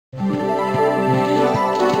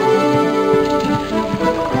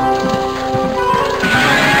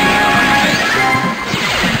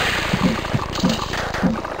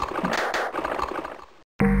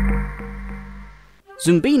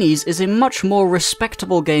Zoombinis is a much more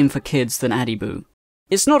respectable game for kids than Adiboo.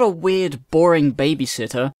 It's not a weird, boring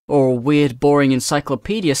babysitter, or a weird, boring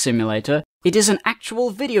encyclopedia simulator. It is an actual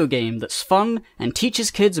video game that's fun and teaches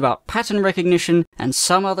kids about pattern recognition and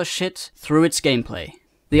some other shit through its gameplay.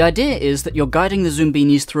 The idea is that you're guiding the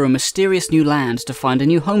Zoombinis through a mysterious new land to find a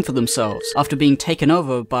new home for themselves after being taken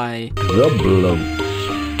over by the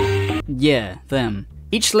blokes. Yeah, them.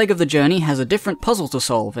 Each leg of the journey has a different puzzle to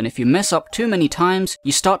solve, and if you mess up too many times,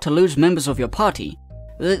 you start to lose members of your party.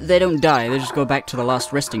 They don't die, they just go back to the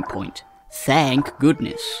last resting point. Thank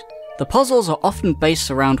goodness. The puzzles are often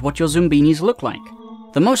based around what your Zoombinis look like.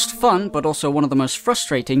 The most fun, but also one of the most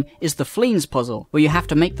frustrating, is the fleens puzzle, where you have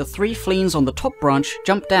to make the 3 fleens on the top branch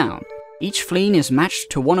jump down. Each fleen is matched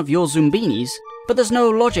to one of your Zoombinis, but there's no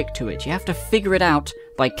logic to it, you have to figure it out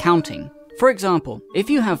by counting. For example, if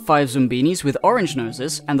you have 5 Zoombinis with orange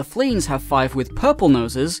noses, and the fleens have 5 with purple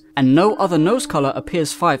noses, and no other nose color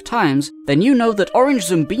appears 5 times, then you know that orange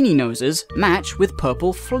Zoombini noses match with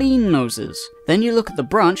purple fleen noses. Then you look at the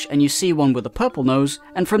branch and you see one with a purple nose,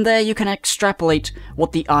 and from there you can extrapolate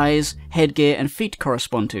what the eyes, headgear, and feet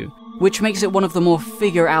correspond to, which makes it one of the more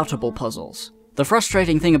figure-outable puzzles. The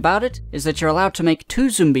frustrating thing about it is that you're allowed to make 2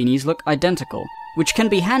 Zoombinis look identical, which can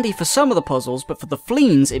be handy for some of the puzzles, but for the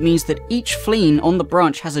fleens it means that each fleen on the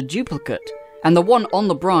branch has a duplicate, and the one on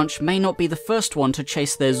the branch may not be the first one to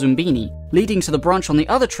chase their Zoombini, leading to the branch on the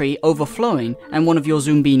other tree overflowing and one of your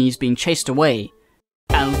Zoombinis being chased away.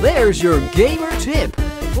 And there's your gamer tip!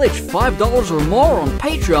 Pledge $5 or more on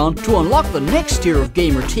Patreon to unlock the next tier of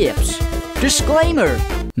gamer tips. Disclaimer!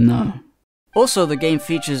 No. Also, the game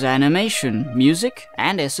features animation, music,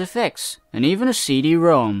 and SFX, and even a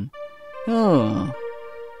CD-ROM. Oh.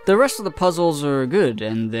 The rest of the puzzles are good,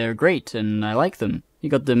 and they're great, and I like them. You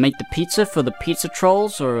got to make the pizza for the pizza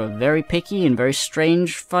trolls, who are very picky and very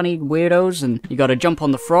strange, funny weirdos, and you gotta jump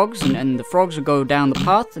on the frogs, and the frogs will go down the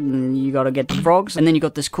path, and then you gotta get the frogs, and then you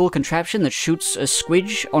got this cool contraption that shoots a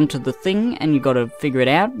squidge onto the thing, and you gotta figure it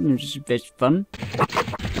out, and it's fun.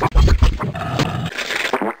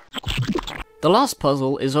 The last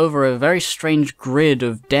puzzle is over a very strange grid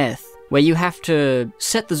of death, where you have to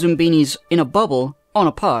set the Zoombinis in a bubble on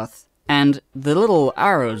a path, and the little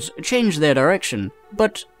arrows change their direction.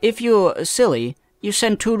 But if you're silly, you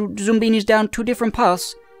send 2 Zoombinis down 2 different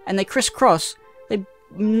paths, and they crisscross, they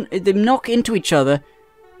knock into each other.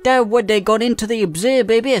 They got into the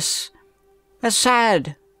abyss. That's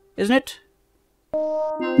sad, isn't it?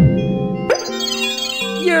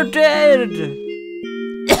 You're dead!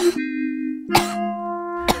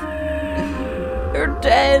 You're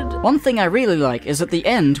dead! One thing I really like is at the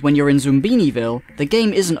end, when you're in Zoombiniville, the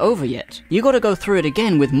game isn't over yet. You gotta go through it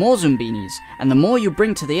again with more Zoombinis, and the more you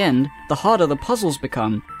bring to the end, the harder the puzzles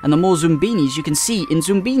become, and the more Zoombinis you can see in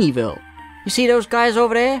Zoombiniville. You see those guys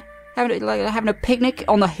over there? Having a picnic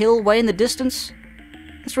on the hill way in the distance?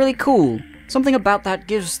 It's really cool. Something about that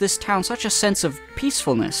gives this town such a sense of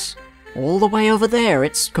peacefulness. All the way over there,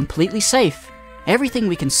 it's completely safe. Everything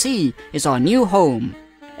we can see is our new home.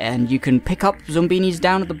 And you can pick up Zoombinis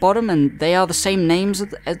down at the bottom, and they are the same names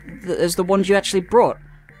as the ones you actually brought.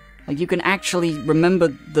 Like, you can actually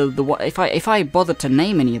remember if I bothered to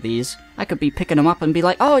name any of these, I could be picking them up and be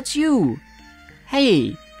like, oh, it's you!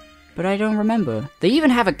 Hey! But I don't remember. They even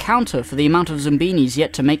have a counter for the amount of Zoombinis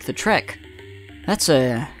yet to make the trek. That's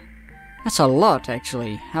a lot,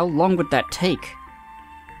 actually. How long would that take?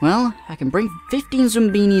 Well, I can bring 15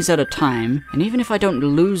 Zoombinis at a time, and even if I don't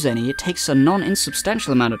lose any, it takes a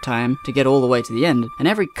non-insubstantial amount of time to get all the way to the end, and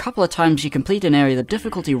every couple of times you complete an area, the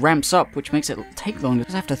difficulty ramps up, which makes it take longer,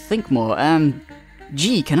 because I have to think more.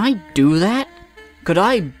 Gee, can I do that? Could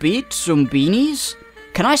I beat Zoombinis?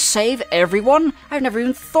 Can I save everyone? I've never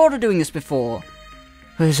even thought of doing this before.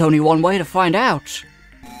 There's only one way to find out.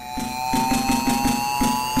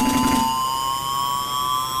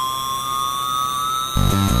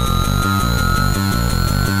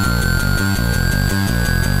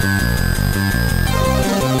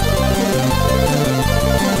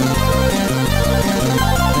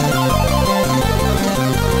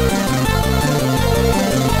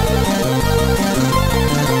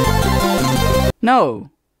 No,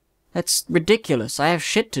 that's ridiculous. I have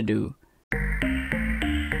shit to do.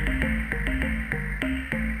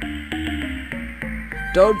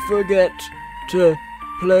 Don't forget to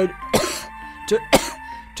play.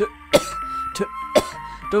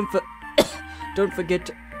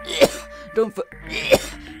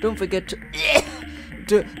 Don't forget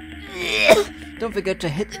to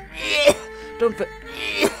hit.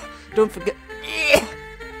 Don't forget.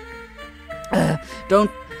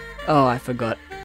 Oh, I forgot.